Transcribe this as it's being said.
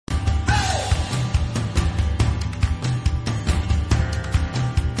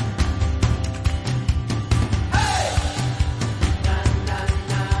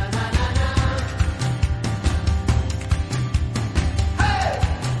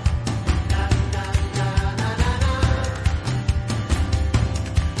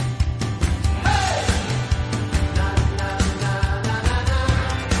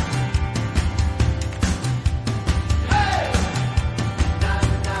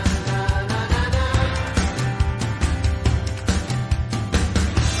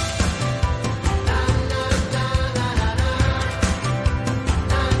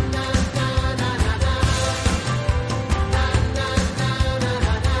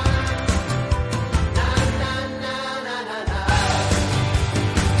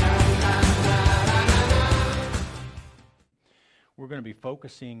going to be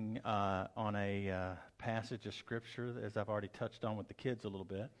focusing on a passage of Scripture, as I've already touched on with the kids a little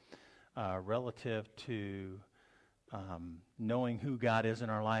bit, relative to knowing who God is in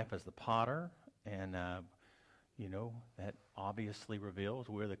our life as the potter. And, that obviously reveals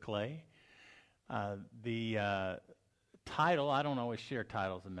we're the clay. The title, I don't always share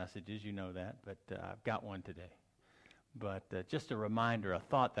titles and messages, you know that, but I've got one today. But just a reminder, a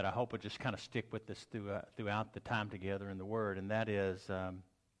thought that I hope will just kind of stick with us throughout the time together in the Word, and that is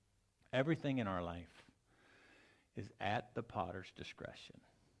everything in our life is at the potter's discretion.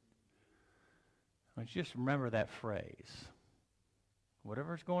 Let's just remember that phrase.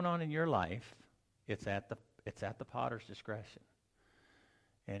 Whatever's going on in your life, it's at the potter's discretion.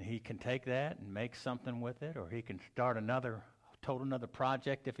 And he can take that and make something with it, or he can start another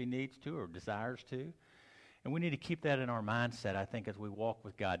project if he needs to or desires to. And we need to keep that in our mindset, I think, as we walk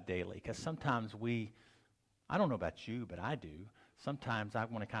with God daily. Because sometimes I don't know about you, but I do. Sometimes I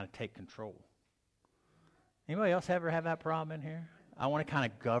want to kind of take control. Anybody else ever have that problem in here? I want to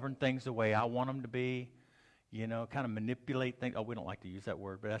kind of govern things the way I want them to be, kind of manipulate things. Oh, we don't like to use that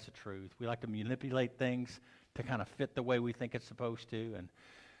word, but that's the truth. We like to manipulate things to kind of fit the way we think it's supposed to. And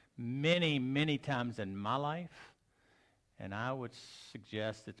many, many times in my life, and I would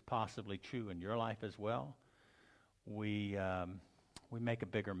suggest it's possibly true in your life as well, we make a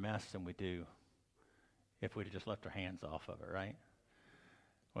bigger mess than we do if we'd just left our hands off of it, right?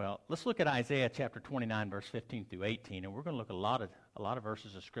 Well, let's look at Isaiah chapter 29, verse 15 through 18, and we're going to look at a lot of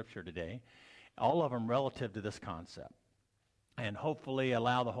verses of Scripture today, all of them relative to this concept, and hopefully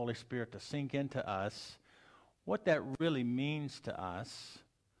allow the Holy Spirit to sink into us what that really means to us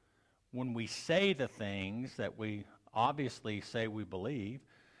when we say the things that we obviously say we believe,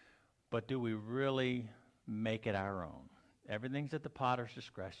 but do we really make it our own? Everything's at the potter's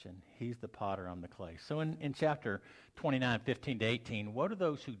discretion. He's the potter, I'm the clay. So in chapter 29, 15 to 18, what are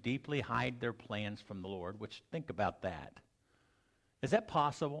those who deeply hide their plans from the Lord? Which, think about that. Is that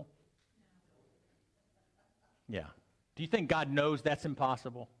possible? Yeah. Do you think God knows that's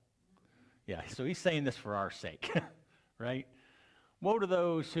impossible? Yeah, so he's saying this for our sake, right? What are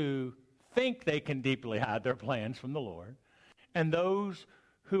those who think they can deeply hide their plans from the Lord, and those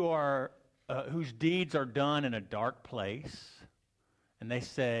who are whose deeds are done in a dark place, and they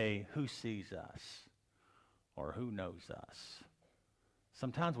say, who sees us, or who knows us?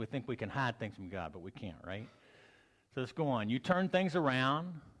 Sometimes we think we can hide things from God, but we can't, right? So let's go on. You turn things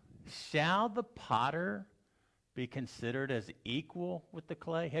around. Shall the potter be considered as equal with the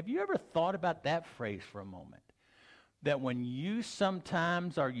clay? Have you ever thought about that phrase for a moment? That when you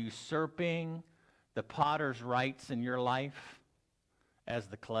sometimes are usurping the potter's rights in your life as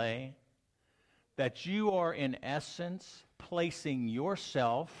the clay, that you are in essence placing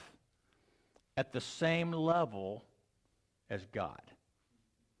yourself at the same level as God.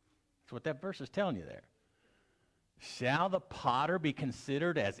 That's what that verse is telling you there. Shall the potter be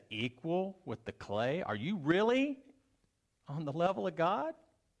considered as equal with the clay? Are you really on the level of God?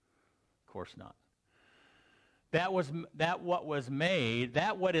 Of course not. That what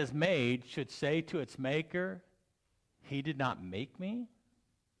is made should say to its maker, he did not make me.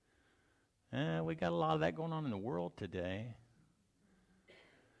 We got a lot of that going on in the world today.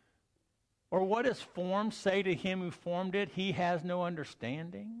 Or what is formed say to him who formed it, he has no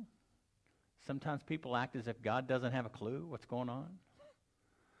understanding? Sometimes people act as if God doesn't have a clue what's going on.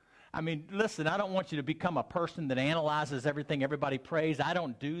 I mean, listen, I don't want you to become a person that analyzes everything everybody prays. I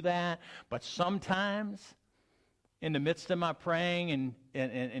don't do that. But sometimes, in the midst of my praying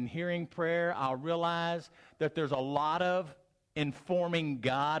and hearing prayer, I'll realize that there's a lot of informing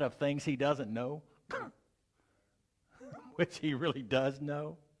God of things he doesn't know, which he really does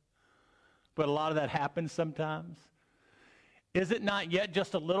know. But a lot of that happens sometimes. Is it not yet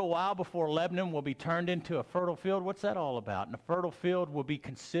just a little while before Lebanon will be turned into a fertile field? What's that all about? And a fertile field will be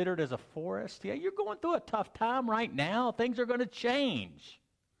considered as a forest? Yeah, you're going through a tough time right now. Things are going to change.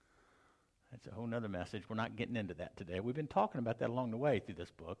 That's a whole nother message. We're not getting into that today. We've been talking about that along the way through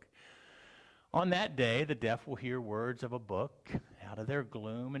this book. On that day, the deaf will hear words of a book. Out of their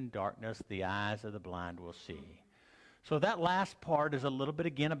gloom and darkness, the eyes of the blind will see. So that last part is a little bit,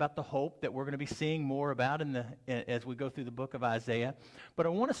 again, about the hope that we're going to be seeing more about as we go through the book of Isaiah. But I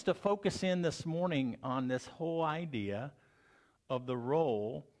want us to focus in this morning on this whole idea of the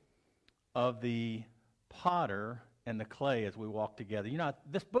role of the potter and the clay as we walk together. You know,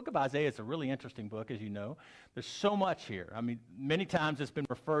 this book of Isaiah is a really interesting book, as you know. There's so much here. I mean, many times it's been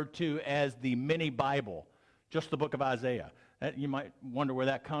referred to as the mini Bible, just the book of Isaiah. You might wonder where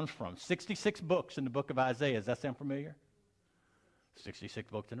that comes from. 66 books in the book of Isaiah. Does that sound familiar? 66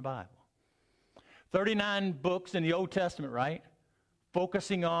 books in the Bible. 39 books in the Old Testament, right?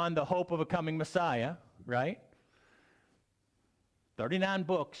 focusing on the hope of a coming Messiah, right? 39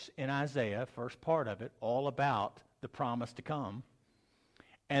 books in Isaiah, first part of it, all about the promise to come.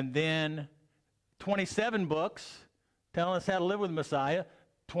 And then 27 books telling us how to live with Messiah.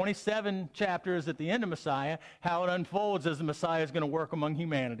 27 chapters at the end of Messiah, how it unfolds as the Messiah is going to work among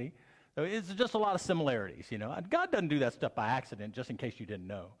humanity. So it's just a lot of similarities, you know. God doesn't do that stuff by accident, just in case you didn't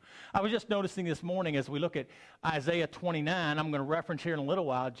know. I was just noticing this morning as we look at Isaiah 29, I'm going to reference here in a little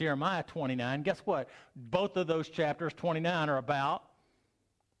while, Jeremiah 29. Guess what? Both of those chapters, 29, are about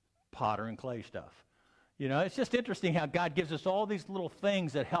potter and clay stuff. You know, it's just interesting how God gives us all these little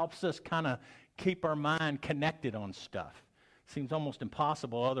things that helps us kind of keep our mind connected on stuff. Seems almost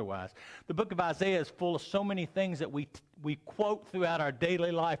impossible otherwise. The book of Isaiah is full of so many things that we quote throughout our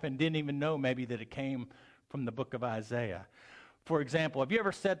daily life and didn't even know maybe that it came from the book of Isaiah. For example, have you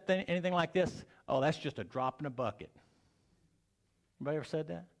ever said anything like this? Oh, that's just a drop in a bucket. Anybody ever said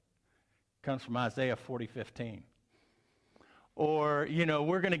that? Comes from Isaiah 40:15. Or, you know,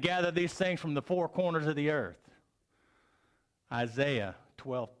 we're going to gather these things from the four corners of the earth. Isaiah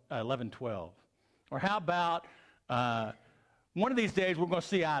 11:12. Or how about one of these days we're going to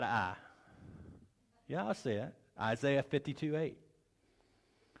see eye to eye. Yeah, I'll see it. Isaiah 52:8.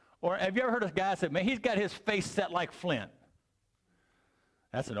 Or have you ever heard a guy say, man, he's got his face set like flint?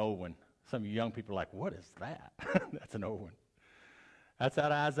 That's an old one. Some of you young people are like, what is that? That's an old one. That's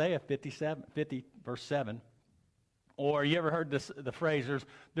out of Isaiah 50 verse 7. Or you ever heard the phrase,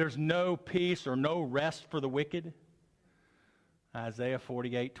 there's no peace or no rest for the wicked? Isaiah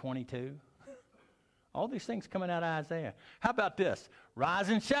 48:22. All these things coming out of Isaiah. How about this? Rise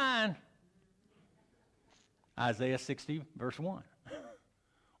and shine. Isaiah 60, verse 1.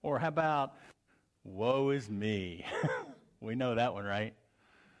 Or how about, woe is me? We know that one, right?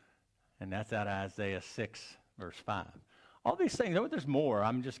 And that's out of Isaiah 6, verse 5. All these things, there's more.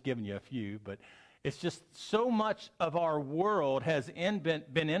 I'm just giving you a few, but it's just so much of our world has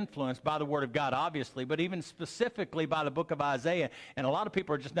been influenced by the Word of God, obviously, but even specifically by the book of Isaiah, and a lot of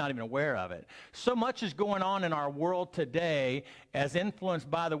people are just not even aware of it. So much is going on in our world today as influenced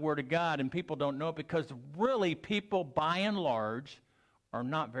by the Word of God, and people don't know it because really people, by and large, are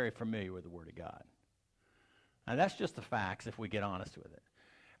not very familiar with the Word of God. And that's just the facts if we get honest with it.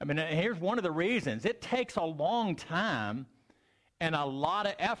 I mean, here's one of the reasons. It takes a long time and a lot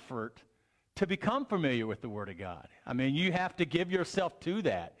of effort to become familiar with the Word of God. I mean, you have to give yourself to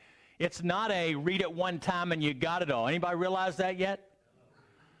that. It's not a read it one time and you got it all. Anybody realize that yet?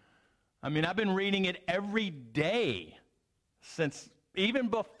 I mean, I've been reading it every day since even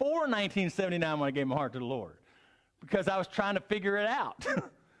before 1979 when I gave my heart to the Lord because I was trying to figure it out.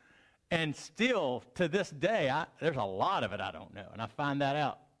 And still, to this day, there's a lot of it I don't know, and I find that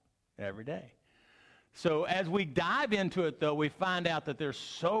out every day. So as we dive into it, though, we find out that there's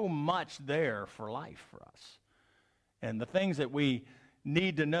so much there for life for us. And the things that we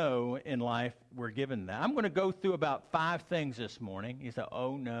need to know in life, we're given that. I'm going to go through about 5 things this morning. You say,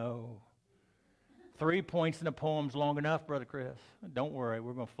 oh, no. 3 points in a poem's long enough, Brother Chris. Don't worry,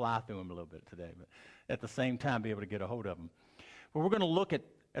 we're going to fly through them a little bit today, but at the same time be able to get a hold of them. But we're going to look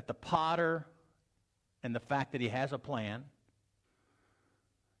at the potter and the fact that he has a plan.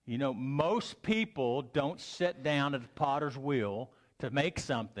 You know, most people don't sit down at the potter's wheel to make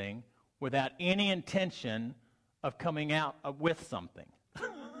something without any intention of coming out with something.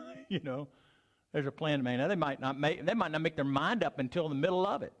 You know, there's a plan to make. Now, they might not make their mind up until the middle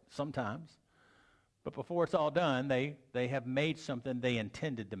of it sometimes. But before it's all done, they have made something they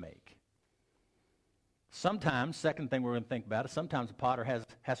intended to make. Sometimes, second thing we're going to think about is sometimes the potter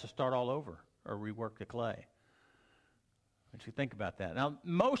has to start all over or rework the clay. What you think about that? Now,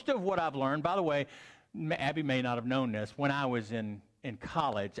 most of what I've learned, by the way, Abby may not have known this, when I was in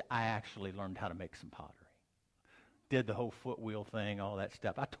college, I actually learned how to make some pottery. Did the whole foot wheel thing, all that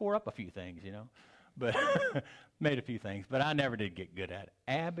stuff. I tore up a few things, you know, but made a few things, but I never did get good at it.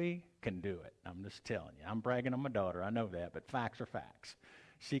 Abby can do it. I'm just telling you. I'm bragging on my daughter. I know that, but facts are facts.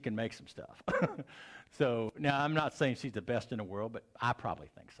 She can make some stuff. So now I'm not saying she's the best in the world, but I probably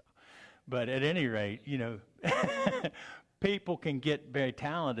think so. But at any rate, you know, people can get very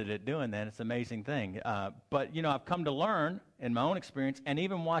talented at doing that. It's an amazing thing. But, you know, I've come to learn in my own experience, and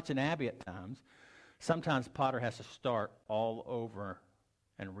even watching Abby at times, sometimes the potter has to start all over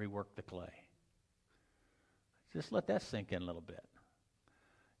and rework the clay. Just let that sink in a little bit.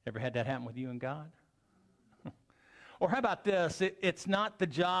 Ever had that happen with you and God? Or how about this? It's not the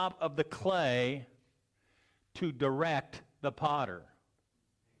job of the clay to direct the potter.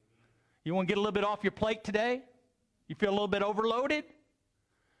 You want to get a little bit off your plate today? You feel a little bit overloaded?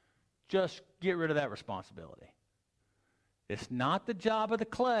 Just get rid of that responsibility. It's not the job of the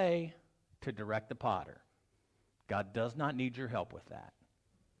clay to direct the potter. God does not need your help with that.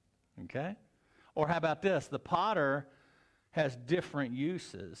 Okay? Or how about this? The potter has different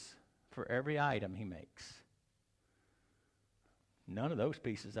uses for every item he makes. None of those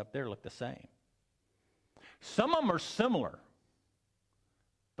pieces up there look the same. Some of them are similar,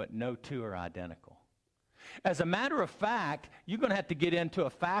 but no two are identical. As a matter of fact, you're going to have to get into a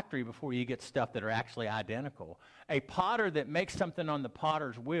factory before you get stuff that are actually identical. A potter that makes something on the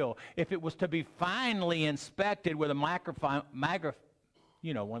potter's wheel, if it was to be finely inspected with a microphone,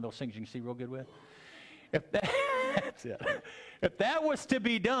 one of those things you can see real good with. That's it. If that was to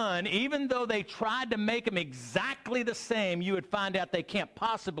be done, even though they tried to make them exactly the same, you would find out they can't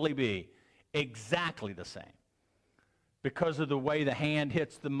possibly be exactly the same. Because of the way the hand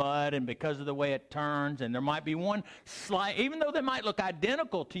hits the mud and because of the way it turns. And there might be one slight, even though they might look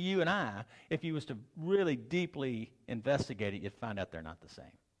identical to you and I, if you was to really deeply investigate it, you'd find out they're not the same.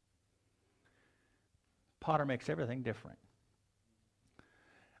 Potter makes everything different.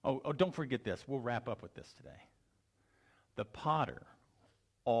 Oh, don't forget this. We'll wrap up with this today. The potter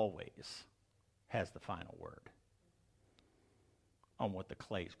always has the final word on what the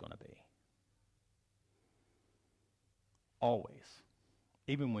clay is going to be. Always.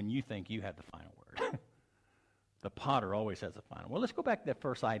 Even when you think you have the final word. The potter always has the final. Well, let's go back to that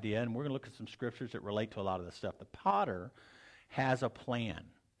first idea, and we're going to look at some scriptures that relate to a lot of this stuff. The potter has a plan.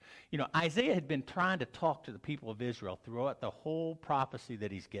 You know, Isaiah had been trying to talk to the people of Israel throughout the whole prophecy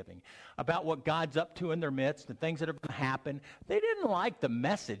that he's giving about what God's up to in their midst, the things that are going to happen. They didn't like the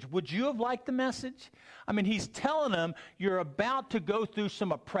message. Would you have liked the message? I mean, he's telling them, you're about to go through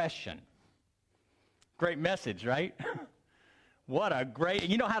some oppression. Great message, right? What a great,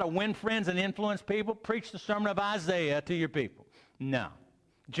 you know how to win friends and influence people? Preach the sermon of Isaiah to your people. No.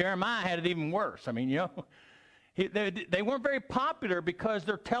 Jeremiah had it even worse. I mean, they weren't very popular because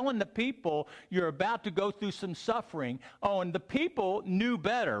they're telling the people you're about to go through some suffering. Oh, and the people knew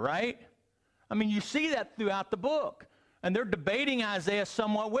better, right? I mean, you see that throughout the book. And they're debating Isaiah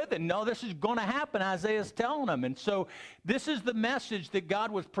somewhat with it. No, this is going to happen, Isaiah's telling them. And so this is the message that God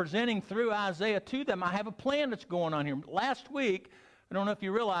was presenting through Isaiah to them. I have a plan that's going on here. Last week, I don't know if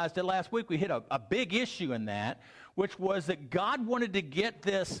you realized that last week we hit a big issue in that, which was that God wanted to get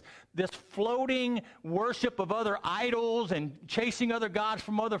this floating worship of other idols and chasing other gods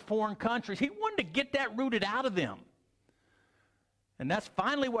from other foreign countries. He wanted to get that rooted out of them. And that's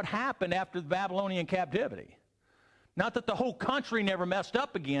finally what happened after the Babylonian captivity. Not that the whole country never messed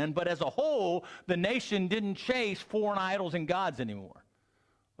up again, but as a whole, the nation didn't chase foreign idols and gods anymore.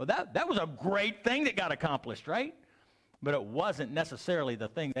 Well, that was a great thing that got accomplished, right? But it wasn't necessarily the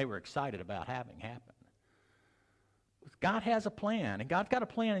thing they were excited about having happen. God has a plan, and God's got a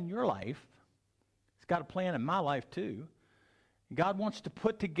plan in your life. He's got a plan in my life too. God wants to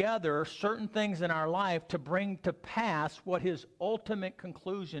put together certain things in our life to bring to pass what his ultimate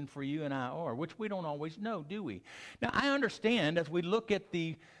conclusion for you and I are, which we don't always know, do we? Now, I understand as we look at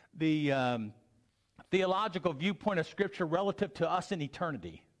the theological viewpoint of Scripture relative to us in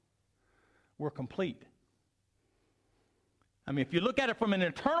eternity, we're complete. I mean, if you look at it from an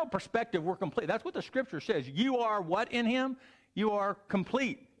eternal perspective, we're complete. That's what the Scripture says. You are what in him? You are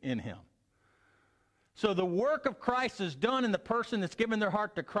complete in him. So the work of Christ is done in the person that's given their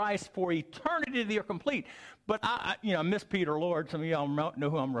heart to Christ for eternity. They are complete. But I miss Peter Lord. Some of y'all know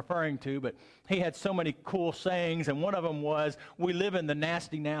who I'm referring to. But he had so many cool sayings, and one of them was, "We live in the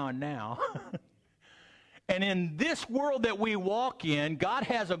nasty now and now." And in this world that we walk in, God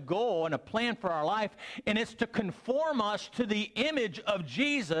has a goal and a plan for our life, and it's to conform us to the image of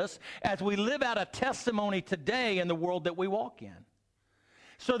Jesus as we live out a testimony today in the world that we walk in.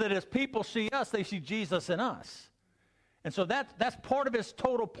 So that as people see us, they see Jesus in us. And so that's part of his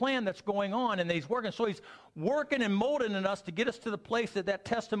total plan that's going on, and he's working. So he's working and molding in us to get us to the place that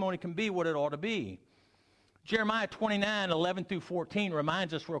testimony can be what it ought to be. Jeremiah 29, 11 through 14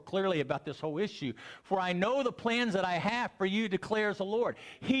 reminds us real clearly about this whole issue. "For I know the plans that I have for you, declares the Lord."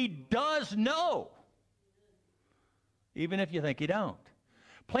 He does know, even if you think he don't.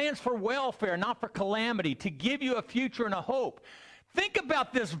 "Plans for welfare, not for calamity, to give you a future and a hope." Think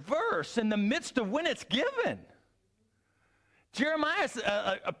about this verse in the midst of when it's given. Jeremiah is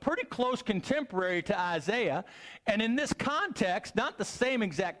a pretty close contemporary to Isaiah, and in this context, not the same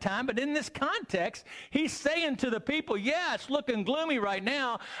exact time, but in this context, he's saying to the people, yeah, it's looking gloomy right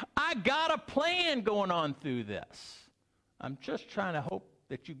now. I got a plan going on through this. I'm just trying to hope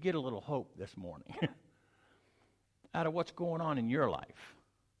that you get a little hope this morning out of what's going on in your life.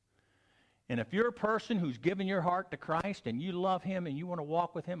 And if you're a person who's given your heart to Christ and you love him and you want to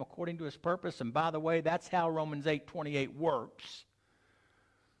walk with him according to his purpose, and by the way, that's how Romans 8:28 works,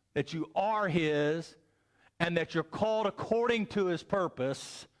 that you are his and that you're called according to his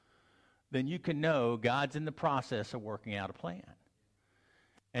purpose, then you can know God's in the process of working out a plan.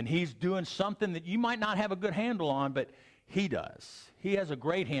 And he's doing something that you might not have a good handle on, but he does. He has a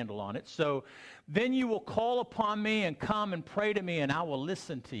great handle on it. So then you will call upon me and come and pray to me, and I will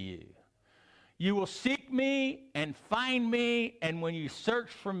listen to you. You will seek me and find me, and when you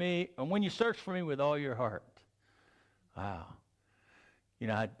search for me with all your heart. Wow. You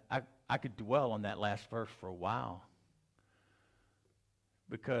know, I could dwell on that last verse for a while,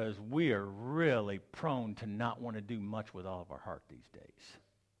 because we are really prone to not want to do much with all of our heart these days.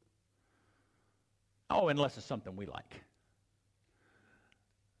 Oh, unless it's something we like.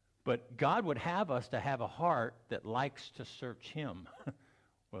 But God would have us to have a heart that likes to search him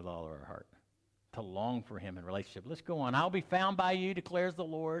with all of our heart, to long for him in relationship. Let's go on. I'll be found by you, declares the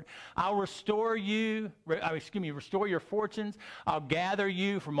Lord. I'll restore your fortunes. I'll gather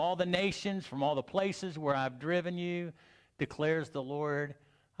you from all the nations, from all the places where I've driven you, declares the Lord.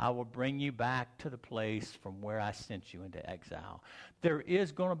 I will bring you back to the place from where I sent you into exile. There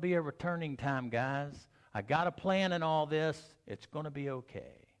is going to be a returning time, guys. I got a plan in all this. It's going to be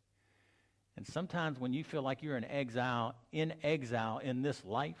okay. And sometimes when you feel like you're in exile in this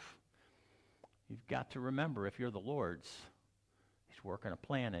life, you've got to remember, if you're the Lord's, he's working a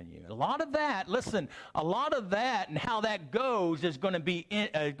plan in you. A lot of that and how that goes is going to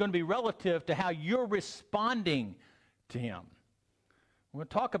be relative to how you're responding to him. We're going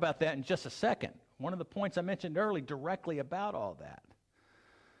to talk about that in just a second. One of the points I mentioned earlier directly about all that.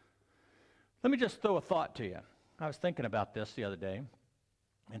 Let me just throw a thought to you. I was thinking about this the other day,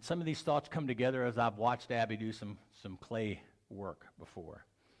 and some of these thoughts come together as I've watched Abby do some clay work before.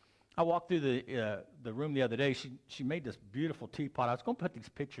 I walked through the room the other day. She made this beautiful teapot. I was going to put these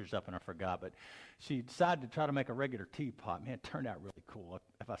pictures up, and I forgot, but she decided to try to make a regular teapot. Man, it turned out really cool,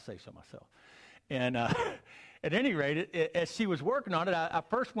 if I say so myself. And at any rate, as she was working on it, I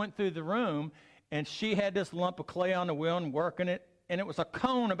first went through the room, and she had this lump of clay on the wheel and working it, and it was a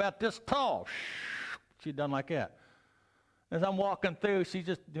cone about this tall. She'd done like that. As I'm walking through, she's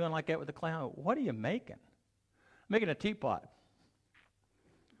just doing like that with the clay. What are you making? I'm making a teapot.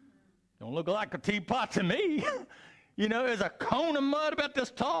 Don't look like a teapot to me. You know, it's a cone of mud about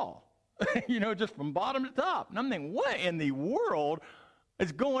this tall. You know, just from bottom to top. And I'm thinking, what in the world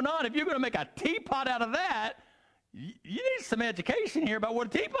is going on? If you're going to make a teapot out of that, you need some education here about what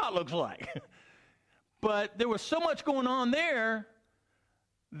a teapot looks like. But there was so much going on there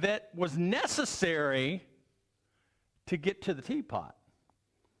that was necessary to get to the teapot.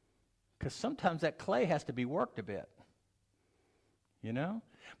 Because sometimes that clay has to be worked a bit. You know?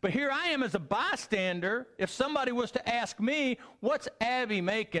 But here I am as a bystander. If somebody was to ask me, what's Abby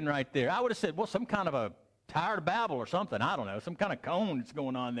making right there? I would have said, well, some kind of a Tower of Babel or something. I don't know. Some kind of cone that's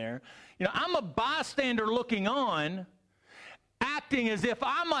going on there. You know, I'm a bystander looking on, acting as if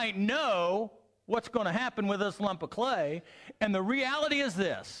I might know what's going to happen with this lump of clay. And the reality is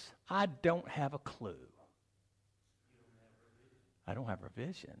this. I don't have a clue. I don't have her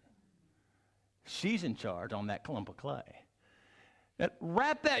vision. She's in charge on that lump of clay.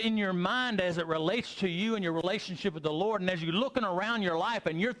 Wrap that in your mind as it relates to you and your relationship with the Lord. And as you're looking around your life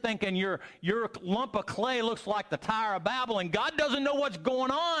and you're thinking your lump of clay looks like the Tower of Babel and God doesn't know what's going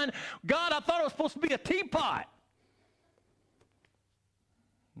on. God, I thought it was supposed to be a teapot.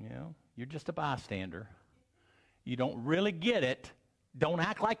 You know, you're just a bystander. You don't really get it. Don't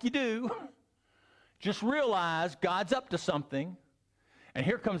act like you do. Just realize God's up to something. And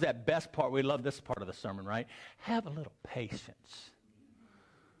here comes that best part. We love this part of the sermon, right? Have a little patience.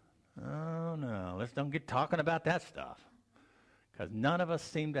 Oh, no. Let's don't get talking about that stuff. Because none of us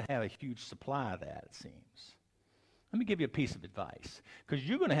seem to have a huge supply of that, it seems. Let me give you a piece of advice. Because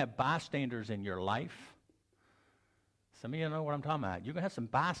you're going to have bystanders in your life. Some of you know what I'm talking about. You're going to have some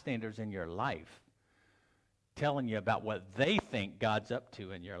bystanders in your life telling you about what they think God's up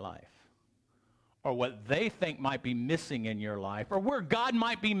to in your life. Or what they think might be missing in your life. Or where God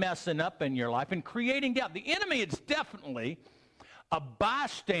might be messing up in your life and creating doubt. The enemy is definitely a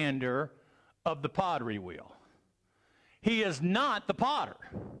bystander of the pottery wheel. He is not the potter.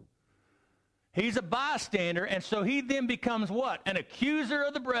 He's a bystander, and so he then becomes what? An accuser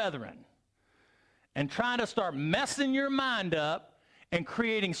of the brethren. And trying to start messing your mind up and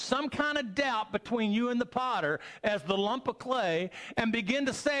creating some kind of doubt between you and the potter as the lump of clay, and begin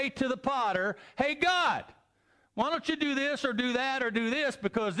to say to the potter, hey, God, why don't you do this or do that or do this,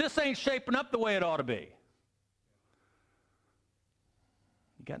 because this ain't shaping up the way it ought to be.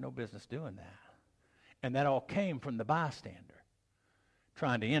 You got no business doing that. And that all came from the bystander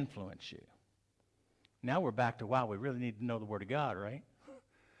trying to influence you. Now we're back to why we really need to know the Word of God, right?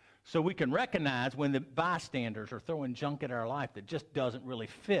 So we can recognize when the bystanders are throwing junk at our life that just doesn't really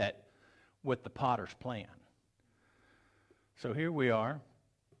fit with the potter's plan. So here we are,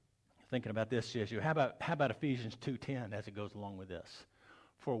 thinking about this issue. How about Ephesians 2:10 as it goes along with this?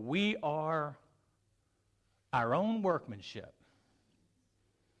 For we are our own workmanship.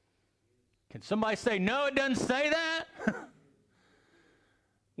 Can somebody say, no, it doesn't say that?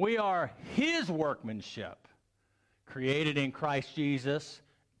 We are his workmanship, created in Christ Jesus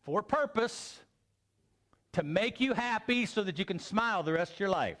for a purpose, to make you happy so that you can smile the rest of your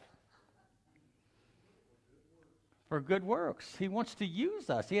life. For good works. He wants to use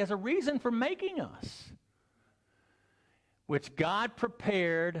us. He has a reason for making us, which God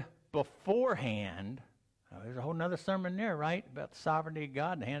prepared beforehand. Now, there's a whole other sermon there, right, about the sovereignty of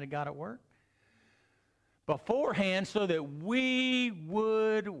God and the hand of God at work. Beforehand, so that we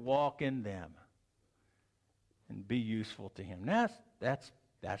would walk in them and be useful to him. Now, that's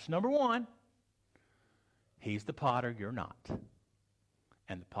number one. He's the potter, you're not.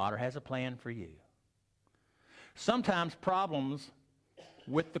 And the potter has a plan for you. Sometimes problems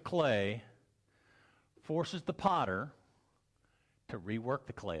with the clay forces the potter to rework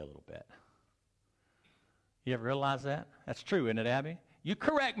the clay a little bit. You ever realize that? That's true, isn't it, Abby? You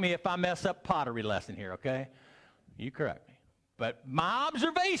correct me if I mess up pottery lesson here, okay? You correct me. But my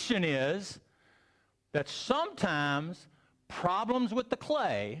observation is that sometimes problems with the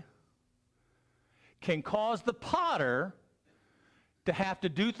clay can cause the potter to have to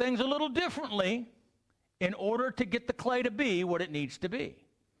do things a little differently in order to get the clay to be what it needs to be.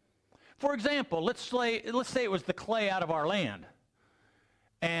 For example, let's say it was the clay out of our land.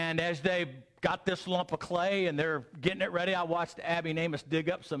 And as they got this lump of clay and they're getting it ready, I watched Abby and Amos dig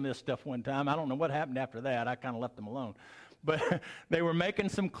up some of this stuff one time. I don't know what happened after that. I kind of left them alone. But they were making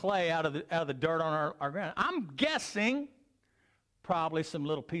some clay out of the dirt on our ground. I'm guessing probably some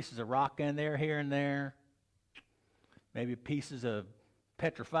little pieces of rock in there here and there. Maybe pieces of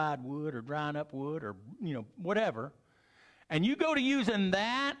petrified wood or drying up wood or, whatever. And you go to using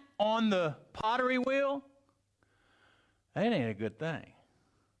that on the pottery wheel, that ain't a good thing.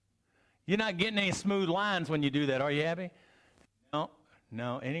 You're not getting any smooth lines when you do that, are you, Abby?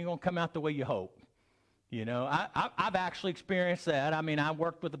 No, it ain't going to come out the way you hope. I've actually experienced that. I mean, I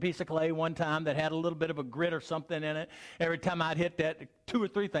worked with a piece of clay one time that had a little bit of a grit or something in it. Every time I'd hit that, 2 or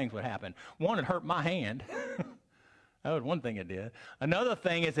 3 things would happen. One, it hurt my hand. That was one thing it did. Another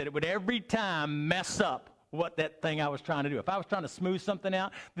thing is that it would every time mess up what that thing I was trying to do. If I was trying to smooth something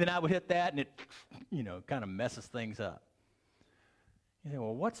out, then I would hit that, and it, kind of messes things up. You say,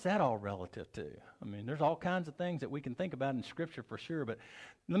 well, what's that all relative to? I mean, there's all kinds of things that we can think about in Scripture for sure, but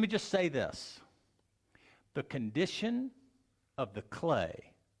let me just say this. The condition of the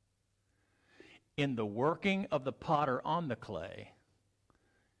clay in the working of the potter on the clay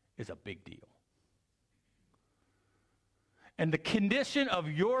is a big deal. And the condition of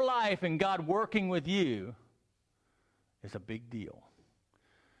your life and God working with you is a big deal.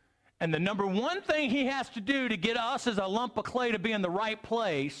 And the number one thing he has to do to get us as a lump of clay to be in the right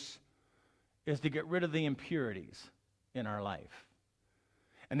place is to get rid of the impurities in our life.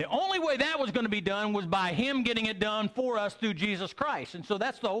 And the only way that was going to be done was by him getting it done for us through Jesus Christ. And so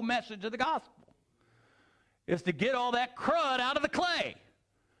that's the whole message of the gospel, is to get all that crud out of the clay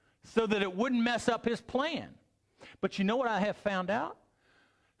so that it wouldn't mess up his plan. But you know what I have found out?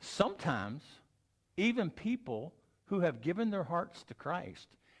 Sometimes even people who have given their hearts to Christ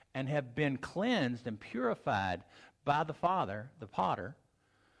and have been cleansed and purified by the Father, the potter,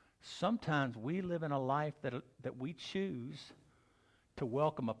 sometimes we live in a life that we choose to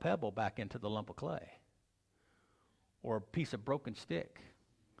welcome a pebble back into the lump of clay, or a piece of broken stick,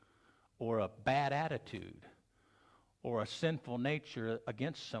 or a bad attitude, or a sinful nature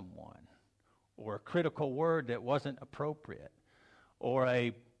against someone, or a critical word that wasn't appropriate, or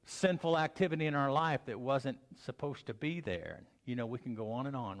a sinful activity in our life that wasn't supposed to be there. We can go on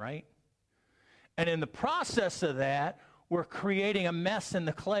and on, right? And in the process of that, we're creating a mess in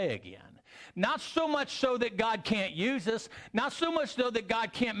the clay again. Not so much so that God can't use us, not so much so that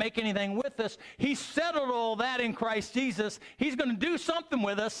God can't make anything with us. He settled all that in Christ Jesus. He's going to do something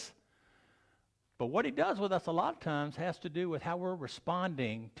with us. But what he does with us a lot of times has to do with how we're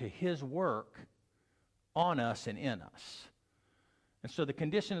responding to his work on us and in us. And so the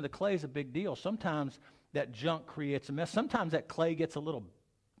condition of the clay is a big deal. Sometimes that junk creates a mess. Sometimes that clay gets a little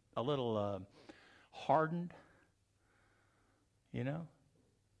hardened.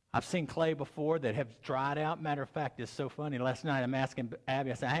 I've seen clay before that have dried out. Matter of fact, it's so funny. Last night I'm asking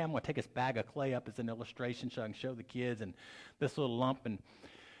Abby, I said, hey, I'm going to take this bag of clay up as an illustration so I can show the kids and this little lump. And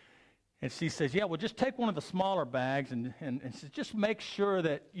she says, yeah, well, just take one of the smaller bags and says, just make sure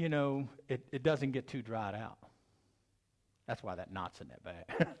that, it doesn't get too dried out. That's why that knot's in that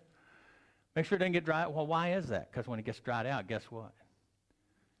bag. Make sure it doesn't get dried out. Well, why is that? Because when it gets dried out, guess what?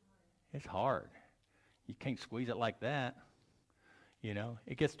 It's hard. You can't squeeze it like that.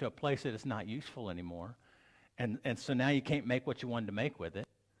 It gets to a place that it's not useful anymore. And so now you can't make what you wanted to make with it.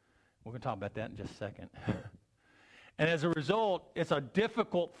 We're going to talk about that in just a second. And as a result, it's a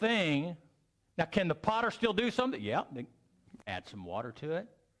difficult thing. Now, can the potter still do something? Yeah, they add some water to it.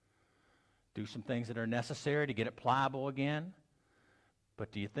 Do some things that are necessary to get it pliable again.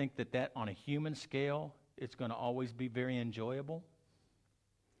 But do you think that on a human scale, it's going to always be very enjoyable?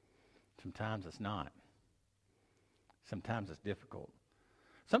 Sometimes it's not. Sometimes it's difficult.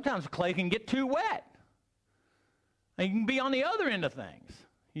 Sometimes clay can get too wet. And you can be on the other end of things,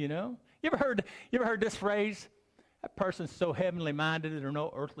 You ever heard this phrase? That person's so heavenly minded that they're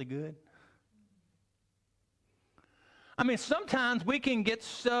no earthly good. I mean, sometimes we can get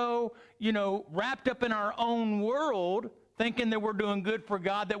so, wrapped up in our own world, thinking that we're doing good for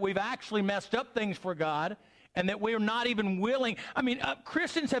God, that we've actually messed up things for God, and that we're not even willing. I mean,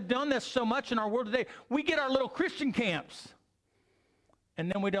 Christians have done this so much in our world today. We get our little Christian camps,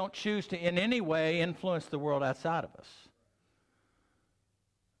 and then we don't choose to in any way influence the world outside of us.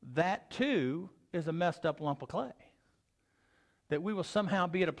 That, too, is a messed up lump of clay. That we will somehow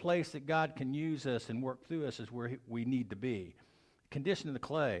be at a place that God can use us and work through us is where we need to be. Condition of the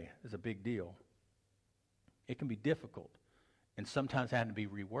clay is a big deal. It can be difficult and sometimes had to be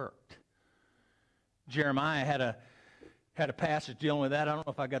reworked. Jeremiah had a passage dealing with that. I don't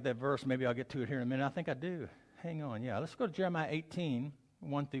know if I got that verse. Maybe I'll get to it here in a minute. I think I do. Hang on. Yeah, let's go to Jeremiah 18,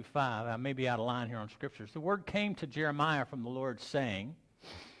 1 through 5. I may be out of line here on scriptures. The word came to Jeremiah from the Lord saying,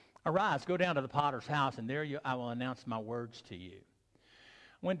 arise, go down to the potter's house, and there I will announce my words to you.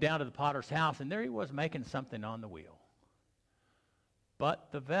 Went down to the potter's house, and there he was making something on the wheel.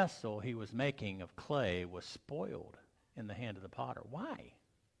 But the vessel he was making of clay was spoiled in the hand of the potter. Why?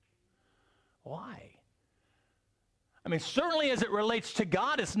 Why? I mean, certainly as it relates to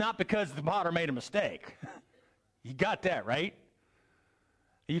God, it's not because the potter made a mistake. You got that, right?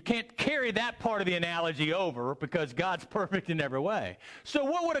 You can't carry that part of the analogy over because God's perfect in every way. So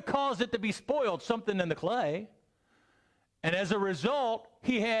what would have caused it to be spoiled? Something in the clay. And as a result,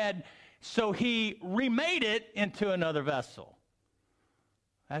 he remade it into another vessel.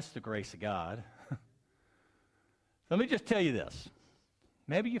 That's the grace of God. Let me just tell you this.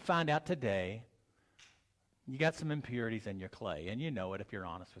 Maybe you find out today you got some impurities in your clay, and you know it if you're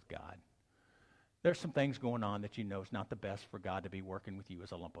honest with God. There's some things going on that you know is not the best for God to be working with you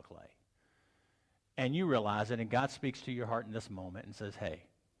as a lump of clay. And you realize it, and God speaks to your heart in this moment and says, hey,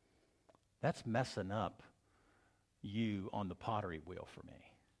 that's messing up you on the pottery wheel for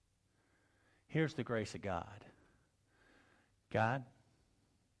me. Here's the grace of God. God,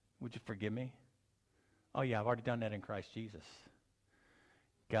 would you forgive me? Oh, yeah, I've already done that in Christ Jesus.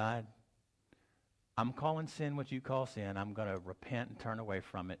 God, I'm calling sin what you call sin. I'm going to repent and turn away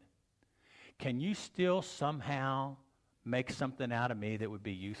from it. Can you still somehow make something out of me that would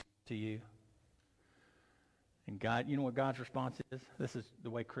be useful to you? And God, you know what God's response is? This is the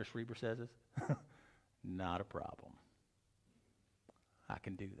way Chris Rieber says it. Not a problem. I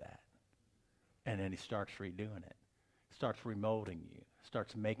can do that. And then he starts redoing it. Starts remolding you.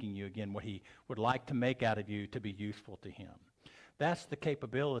 Starts making you again what he would like to make out of you to be useful to him. That's the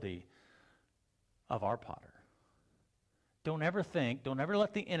capability of our potter. Don't ever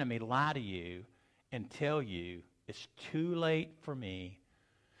let the enemy lie to you and tell you it's too late for me.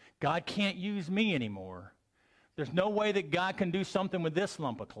 God can't use me anymore. There's no way that God can do something with this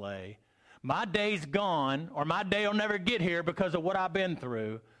lump of clay. My day's gone, or my day will never get here because of what I've been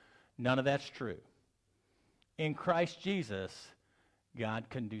through. None of that's true. In Christ Jesus, God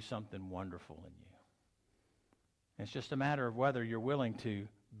can do something wonderful in you. It's just a matter of whether you're willing to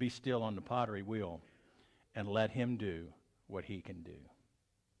be still on the pottery wheel and let him do what he can do.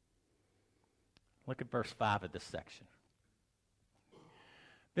 Look at verse 5 of this section.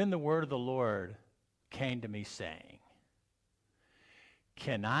 Then the word of the Lord came to me saying,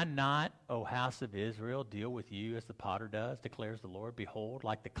 can I not, O house of Israel, deal with you as the potter does, declares the Lord? Behold,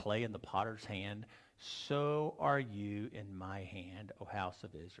 like the clay in the potter's hand, so are you in my hand, O house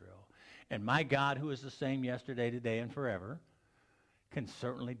of Israel. And my God, who is the same yesterday, today, and forever, can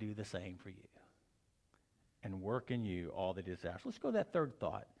certainly do the same for you and work in you all that is ours. Let's go to that third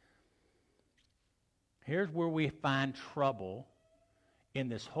thought. Here's where we find trouble in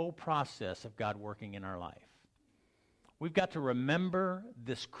this whole process of God working in our life. We've got to remember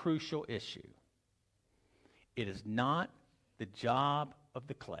this crucial issue. It is not the job of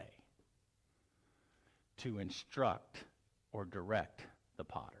the clay to instruct or direct the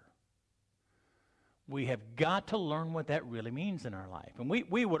potter. We have got to learn what that really means in our life. And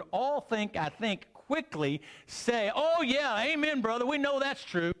we would all think, I think, quickly say, oh yeah, amen, brother, we know that's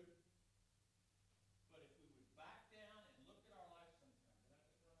true. But if we would back down and look at our life sometimes,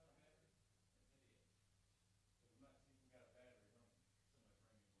 did I just run out of battery? It did. We got a battery running.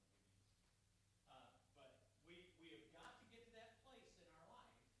 Somebody bring me one of these. But we have got to get to that place in our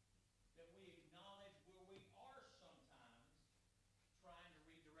life that we acknowledge where we are sometimes trying to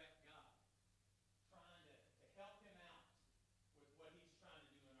redirect God, trying to help him out with what he's trying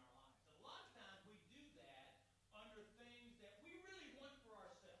to do in our lives. A lot of times we do that under things that we really want for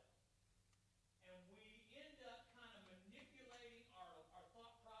ourselves. And we end up kind of manipulating our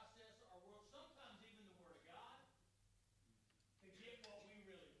thought process, our world, sometimes even the Word of God, to get what we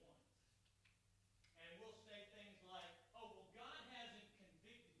really want. And we'll say things like, oh, well, God hasn't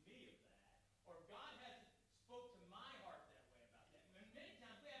convicted me of that, or God hasn't spoke to my heart that way about that. And many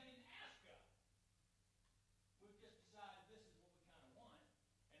times we haven't even asked God. We've just decided this is what we kind of want,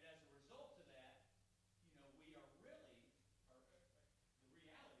 and as a result of that, we are really, or the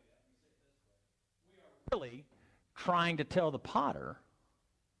reality of that, let me say it this way, we are really trying to tell the potter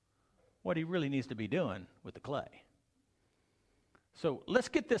what he really needs to be doing with the clay. So let's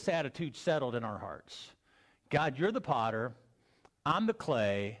get this attitude settled in our hearts. God, you're the potter, I'm the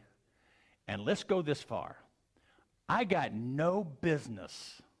clay, and let's go this far. I got no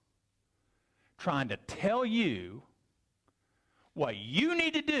business trying to tell you what you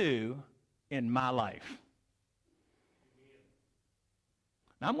need to do in my life.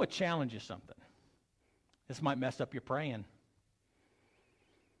 Now, I'm going to challenge you something. This might mess up your praying.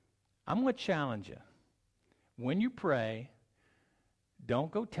 I'm going to challenge you. When you pray,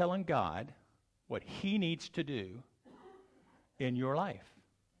 don't go telling God what he needs to do in your life.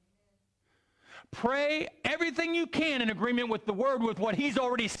 Pray everything you can in agreement with the Word, with what he's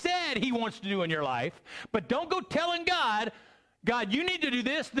already said he wants to do in your life. But don't go telling God, God, you need to do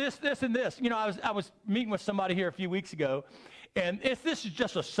this, this, this, and this. I was meeting with somebody here a few weeks ago, and this is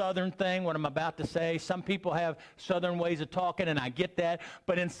just a Southern thing, what I'm about to say. Some people have Southern ways of talking, and I get that.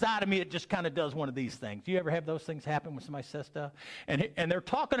 But inside of me, it just kind of does one of these things. Do you ever have those things happen when somebody says stuff? And they're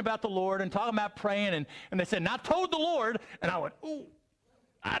talking about the Lord and talking about praying, and they said, and I told the Lord, and I went, ooh.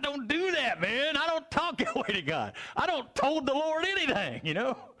 I don't do that, man. I don't talk that way to God. I don't told the Lord anything,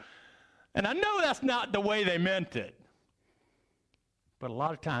 And I know that's not the way they meant it. But a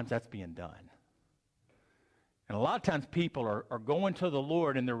lot of times that's being done. And a lot of times people are going to the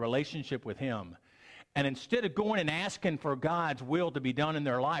Lord in their relationship with him. And instead of going and asking for God's will to be done in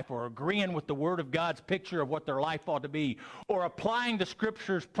their life, or agreeing with the Word of God's picture of what their life ought to be, or applying the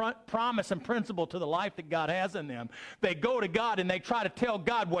Scripture's promise and principle to the life that God has in them, they go to God and they try to tell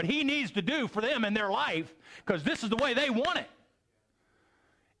God what he needs to do for them in their life, because this is the way they want it.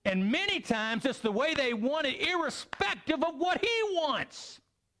 And many times it's the way they want it irrespective of what he wants.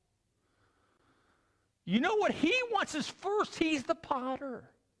 You know what he wants is first, he's the potter.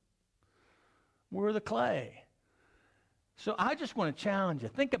 We're the clay. So I just want to challenge you.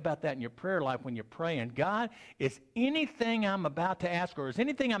 Think about that in your prayer life when you're praying. God, is anything I'm about to ask, or is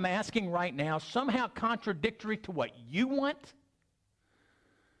anything I'm asking right now somehow contradictory to what you want?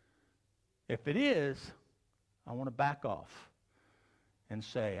 If it is, I want to back off and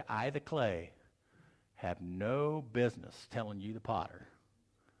say, I, the clay, have no business telling you, the potter,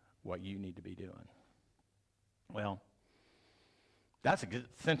 what you need to be doing. Well, that's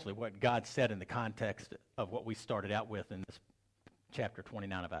essentially what God said in the context of what we started out with in this chapter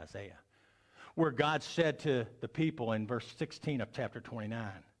 29 of Isaiah, where God said to the people in verse 16 of chapter 29,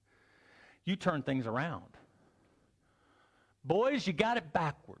 you turn things around. Boys, you got it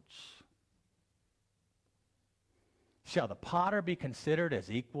backwards. Shall the potter be considered as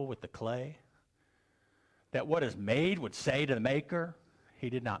equal with the clay? That what is made would say to the maker,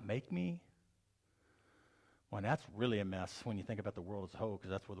 he did not make me? Well, that's really a mess when you think about the world as a whole, because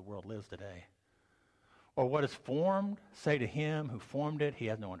that's where the world lives today. Or what is formed, say to him who formed it, he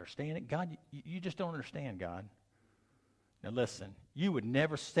has no understanding. God, you just don't understand, God. Now listen, you would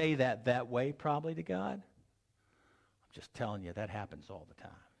never say that way probably to God. I'm just telling you, that happens all the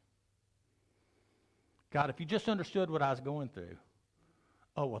time. God, if you just understood what I was going through.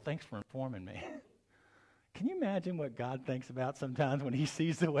 Oh, well, thanks for informing me. Can you imagine what God thinks about sometimes when he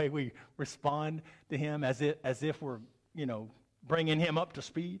sees the way we respond to him as if we're, bringing him up to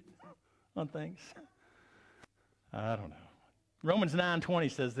speed on things? I don't know. Romans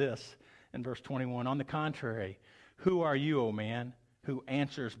 9:20 says this in verse 21. On the contrary, who are you, O man, who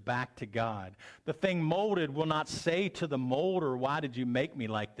answers back to God? The thing molded will not say to the molder, why did you make me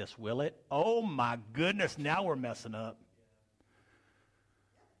like this, will it? Oh my goodness, now we're messing up.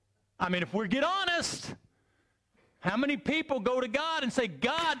 I mean, if we get honest, how many people go to God and say,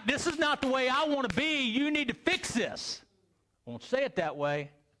 God, this is not the way I want to be. You need to fix this. Won't say it that way,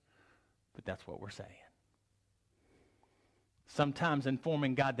 but that's what we're saying. Sometimes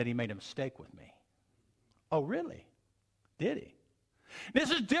informing God that he made a mistake with me. Oh, really? Did he?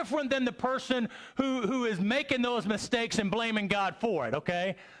 This is different than the person who is making those mistakes and blaming God for it,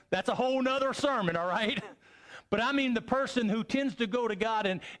 okay? That's a whole nother sermon, all right? But I mean the person who tends to go to God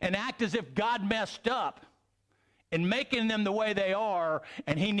and act as if God messed up and making them the way they are,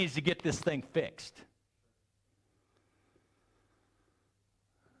 and he needs to get this thing fixed.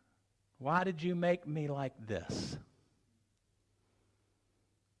 Why did you make me like this?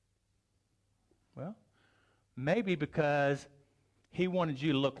 Well, maybe because he wanted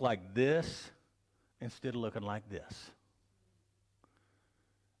you to look like this instead of looking like this.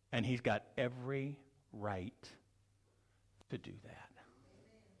 And he's got every right to do that.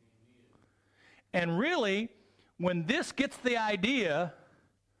 And really, when this gets the idea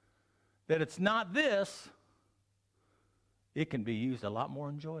that it's not this, it can be used a lot more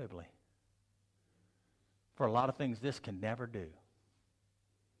enjoyably. For a lot of things this can never do.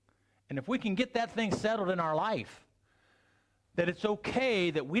 And if we can get that thing settled in our life, that it's okay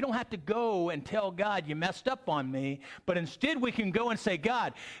that we don't have to go and tell God, you messed up on me, but instead we can go and say,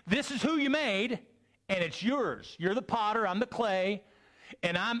 God, this is who you made, and it's yours. You're the potter, I'm the clay,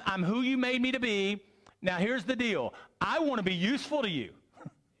 and I'm who you made me to be. Now here's the deal. I want to be useful to you.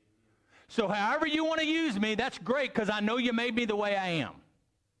 So however you want to use me, that's great, because I know you made me the way I am.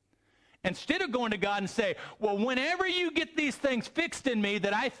 Instead of going to God and say, well, whenever you get these things fixed in me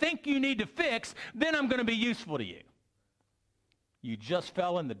that I think you need to fix, then I'm going to be useful to you. You just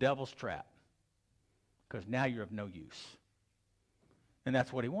fell in the devil's trap, because now you're of no use. And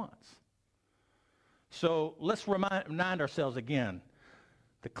that's what he wants. So let's remind ourselves again,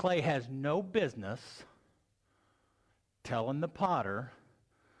 the clay has no business telling the potter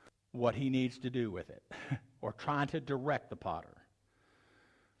what he needs to do with it or trying to direct the potter.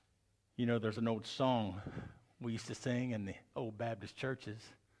 You know, there's an old song we used to sing in the old Baptist churches.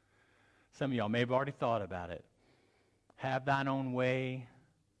 Some of y'all may have already thought about it. Have thine own way,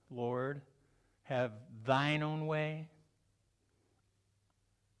 Lord. Have thine own way.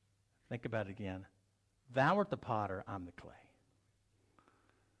 Think about it again. Thou art the potter, I'm the clay.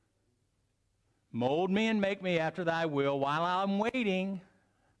 Mold me and make me after thy will while I'm waiting.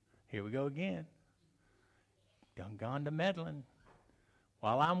 Here we go again. Done gone to meddling.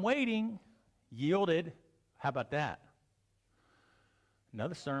 While I'm waiting, yielded. How about that?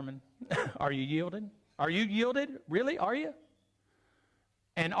 Another sermon. Are you yielded? Are you yielded? Really? Are you?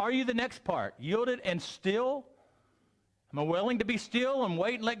 And are you the next part? Yielded and still? Am I willing to be still and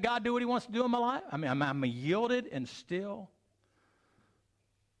wait and let God do what he wants to do in my life? I mean, am I yielded and still?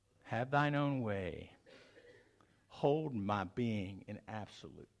 Have thine own way. Hold my being in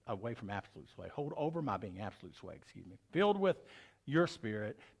absolute, away from absolute sway. Hold over my being absolute sway, Filled with your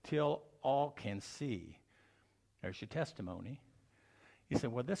spirit till all can see. There's your testimony. You say,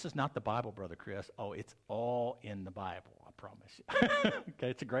 well, this is not the Bible, Brother Chris. Oh, it's all in the Bible, I promise you. Okay,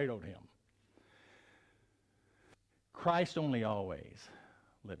 it's a great old hymn. Christ only always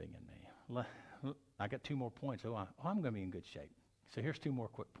living in me. I got 2 more points. I'm going to be in good shape. So here's 2 more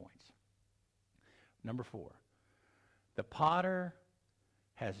quick points. Number 4, the potter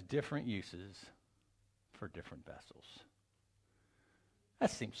has different uses for different vessels. That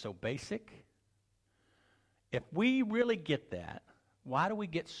seems so basic. If we really get that, why do we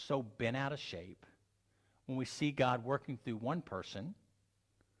get so bent out of shape when we see God working through one person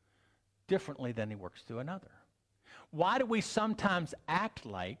differently than he works through another? Why do we sometimes act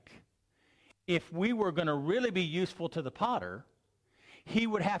like if we were going to really be useful to the potter, he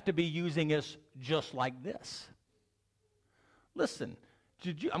would have to be using us just like this? Listen,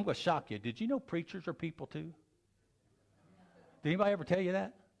 I'm going to shock you. Did you know preachers are people too? Did anybody ever tell you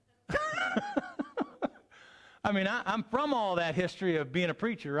that? I mean, I'm from all that history of being a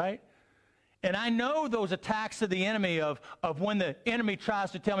preacher, right? And I know those attacks of the enemy of when the enemy tries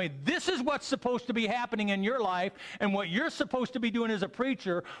to tell me, this is what's supposed to be happening in your life and what you're supposed to be doing as a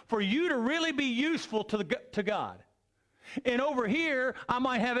preacher for you to really be useful to God. And over here, I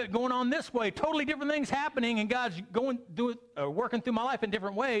might have it going on this way, totally different things happening, and God's working through my life in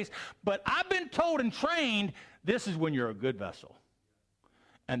different ways. But I've been told and trained, this is when you're a good vessel.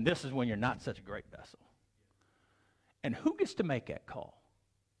 And this is when you're not such a great vessel. And who gets to make that call?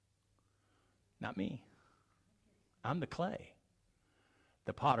 Not me. I'm the clay.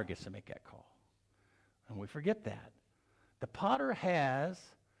 The potter gets to make that call. And we forget that. The potter has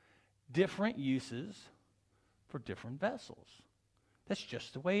different uses for different vessels. That's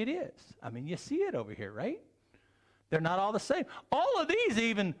just the way it is. I mean, you see it over here, right? They're not all the same. All of these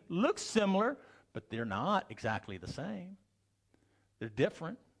even look similar, but they're not exactly the same. They're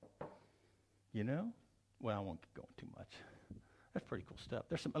different, you know? Well, I won't go into too much. That's pretty cool stuff.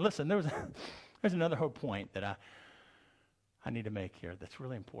 Listen, there's another whole point that I need to make here that's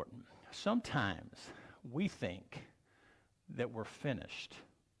really important. Sometimes we think that we're finished.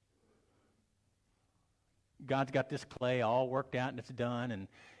 God's got this clay all worked out and it's done,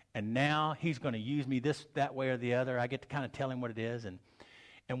 and now he's going to use me that way or the other. I get to kind of tell him what it is,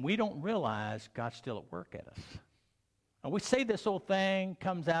 and we don't realize God's still at work at us. And we say this whole thing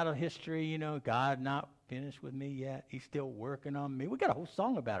comes out of history, you know, God not finished with me yet. He's still working on me. We got a whole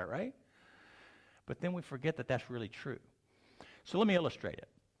song about it, right? But then we forget that that's really true. So let me illustrate it.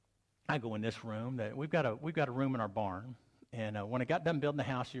 I go in this room. We've got a room in our barn. And when I got done building the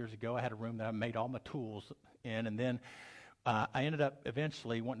house years ago, I had a room that I made all my tools in. And then I ended up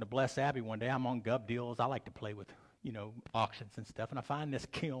eventually wanting to bless Abby one day. I'm on gov deals. I like to play with, you know, auctions and stuff. And I find this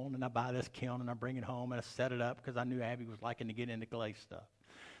kiln, and I buy this kiln, and I bring it home, and I set it up because I knew Abby was liking to get into clay stuff.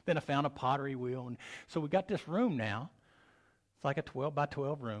 Then I found a pottery wheel. And so we got this room now. It's like a 12 by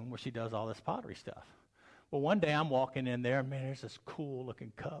 12 room where she does all this pottery stuff. Well, one day I'm walking in there, and man, there's this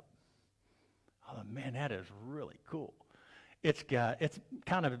cool-looking cup. Oh, man, that is really cool. It's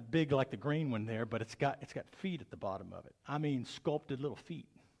kind of big like the green one there, but it's got feet at the bottom of it. I mean, sculpted little feet.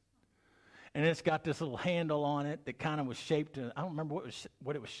 And it's got this little handle on it that kind of was shaped. I don't remember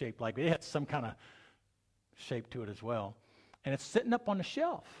what it was shaped like, but it had some kind of shape to it as well. And it's sitting up on the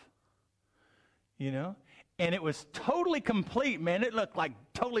shelf, you know. And it was totally complete, man. It looked like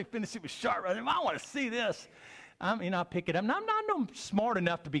totally finished. It was sharp. I want to see this. I pick it up. And I'm not smart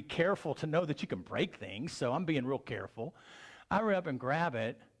enough to be careful to know that you can break things, so I'm being real careful. I hurry up and grab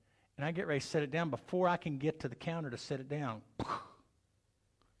it, and I get ready to set it down. Before I can get to the counter to set it down,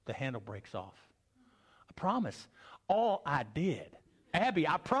 the handle breaks off. I promise. All I did, Abby,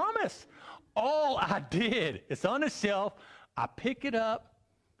 I promise, all I did is on the shelf, I pick it up.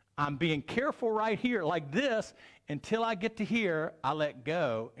 I'm being careful right here like this until I get to here. I let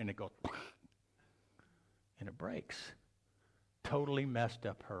go, and it goes, and it breaks. Totally messed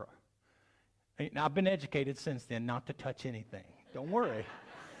up her. Now, I've been educated since then not to touch anything. Don't worry.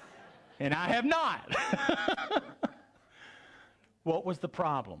 And I have not. What was the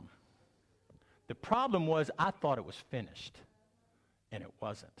problem? The problem was I thought it was finished, and it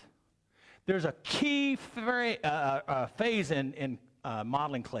wasn't. There's a key phase in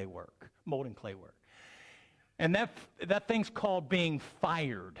molding clay work. And that thing's called being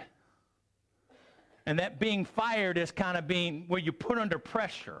fired. And that being fired is kind of being where you put under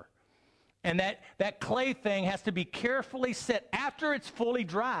pressure. And that clay thing has to be carefully set after it's fully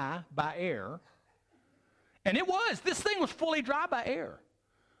dry by air. And this thing was fully dry by air.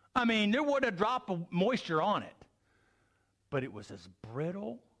 I mean, there wasn't a drop of moisture on it. But it was as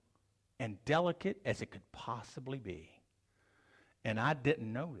brittle and delicate as it could possibly be. And I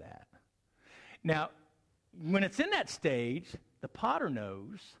didn't know that. Now, when it's in that stage, the potter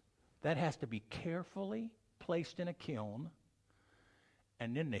knows that has to be carefully placed in a kiln,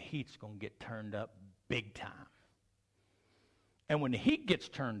 and then the heat's going to get turned up big time. And when the heat gets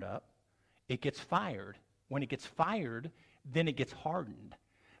turned up, it gets fired. When it gets fired, then it gets hardened.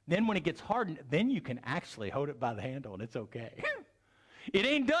 Then when it gets hardened, then you can actually hold it by the handle, and it's okay. It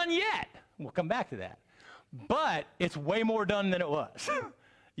ain't done yet. We'll come back to that. But it's way more done than it was.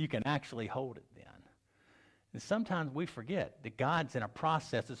 You can actually hold it then. And sometimes we forget that God's in a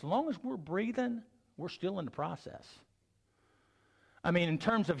process. As long as we're breathing, we're still in the process. I mean, in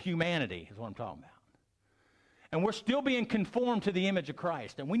terms of humanity is what I'm talking about. And we're still being conformed to the image of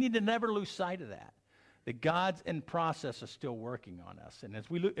Christ. And we need to never lose sight of that. That God's in process is still working on us. And if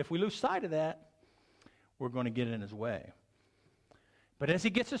we lose sight of that, we're going to get in his way. But as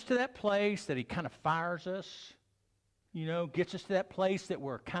he gets us to that place that he kind of fires us, you know, gets us to that place that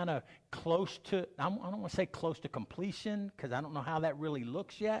we're kind of close to, I don't want to say close to completion, because I don't know how that really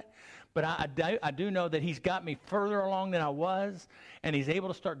looks yet, but I do know that he's got me further along than I was, and he's able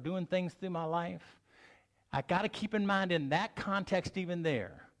to start doing things through my life. I got to keep in mind in that context even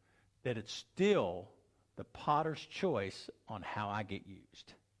there, that it's still the potter's choice on how I get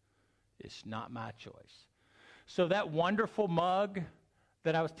used. It's not my choice. So that wonderful mug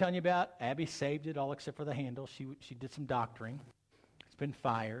that I was telling you about, Abby saved it all except for the handle. She did some doctoring. It's been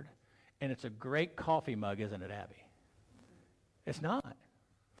fired. And it's a great coffee mug, isn't it, Abby? It's not.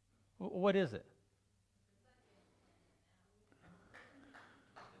 What is it?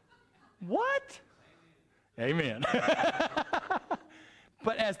 What? Amen.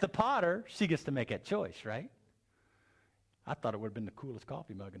 But as the potter, she gets to make that choice, right? I thought it would have been the coolest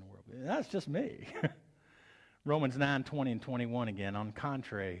coffee mug in the world. That's just me. Romans 9:20 and 21 again. On the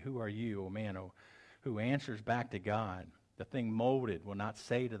contrary, who are you, O man, who answers back to God? The thing molded will not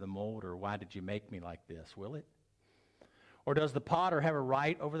say to the molder, why did you make me like this, will it? Or does the potter have a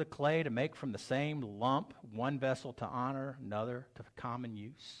right over the clay to make from the same lump one vessel to honor, another to common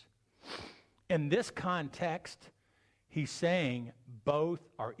use? In this context, he's saying both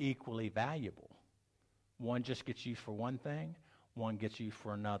are equally valuable. One just gets used for one thing, one gets used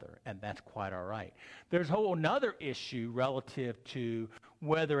for another, and that's quite all right. There's a whole other issue relative to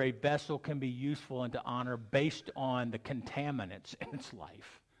whether a vessel can be useful and to honor based on the contaminants in its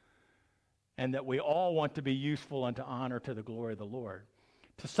life, and that we all want to be useful and to honor to the glory of the Lord.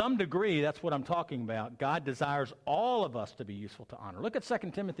 To some degree, that's what I'm talking about. God desires all of us to be useful to honor. Look at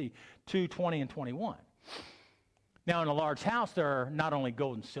 2 Timothy 2:20 and 21. Now, in a large house, there are not only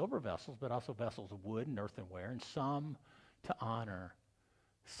gold and silver vessels, but also vessels of wood and earthenware, and some to honor,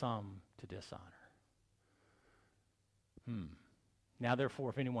 some to dishonor. Now,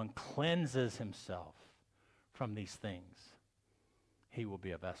 therefore, if anyone cleanses himself from these things, he will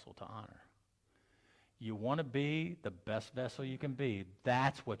be a vessel to honor. You want to be the best vessel you can be.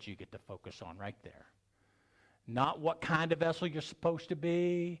 That's what you get to focus on right there. Not what kind of vessel you're supposed to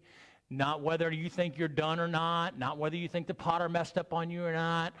be, not whether you think you're done or not whether you think the potter messed up on you or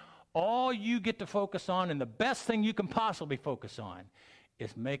not. All you get to focus on, and the best thing you can possibly focus on,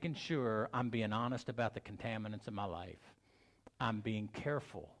 is making sure I'm being honest about the contaminants in my life. I'm being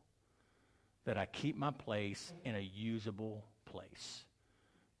careful that I keep my place in a usable place.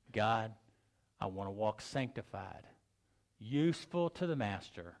 God, I want to walk sanctified, useful to the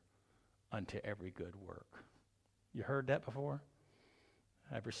master unto every good work. You heard that before?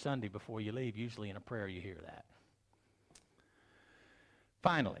 Every Sunday before you leave, usually in a prayer you hear that.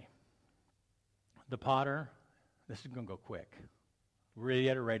 Finally, the potter, this is going to go quick.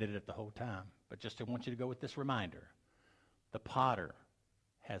 Reiterated it the whole time, but just I want you to go with this reminder. The potter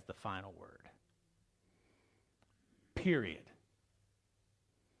has the final word. Period.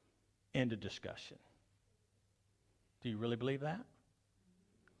 End of discussion. Do you really believe that?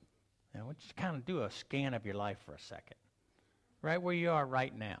 Now, I want you to kind of do a scan of your life for a second. Right where you are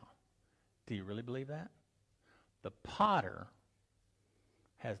right now. Do you really believe that? The potter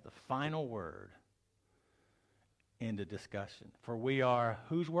has the final word in the discussion. For we are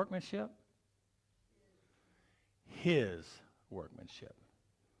whose workmanship? His workmanship.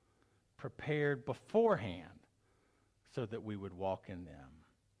 Prepared beforehand so that we would walk in them.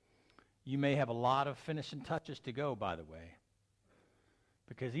 You may have a lot of finishing touches to go, by the way.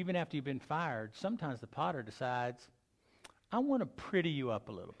 Because even after you've been fired, sometimes the potter decides, I want to pretty you up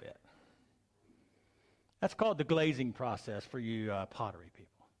a little bit. That's called the glazing process for you pottery people.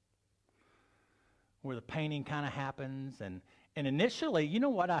 Where the painting kind of happens. And initially, you know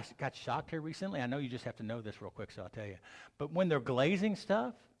what I got shocked here recently? I know you just have to know this real quick, so I'll tell you. But when they're glazing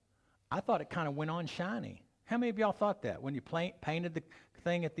stuff, I thought it kind of went on shiny. How many of y'all thought that? When you painted the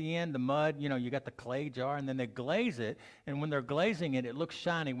thing at the end, the mud, you got the clay jar, and then they glaze it. And when they're glazing it, it looks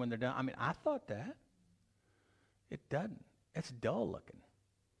shiny when they're done. I mean, I thought that. It doesn't. It's dull looking.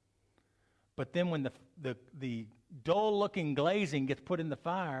 But then when the dull looking glazing gets put in the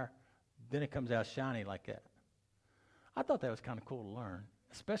fire, then it comes out shiny like that. I thought that was kind of cool to learn,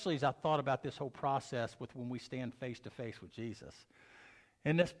 especially as I thought about this whole process with when we stand face to face with Jesus.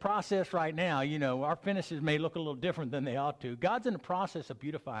 In this process right now, our finishes may look a little different than they ought to. God's in the process of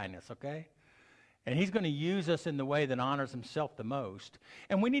beautifying us, okay? And he's going to use us in the way that honors himself the most.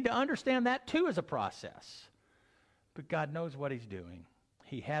 And we need to understand that too as a process. But God knows what he's doing.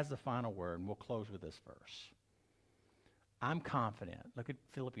 He has the final word, and we'll close with this verse. I'm confident. Look at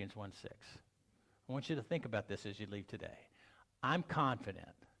Philippians 1:6. I want you to think about this as you leave today. I'm confident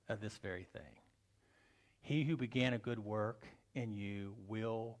of this very thing. He who began a good work in you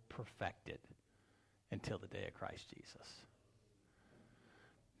will perfect it until the day of Christ Jesus.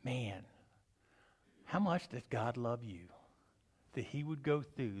 Man, how much does God love you that he would go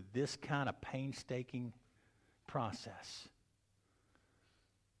through this kind of painstaking process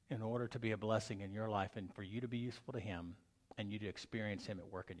in order to be a blessing in your life and for you to be useful to him and you to experience him at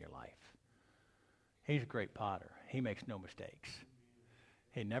work in your life. He's a great potter. He makes no mistakes.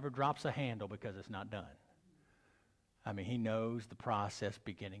 He never drops a handle because it's not done. I mean, he knows the process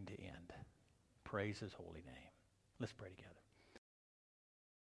beginning to end. Praise his holy name. Let's pray together.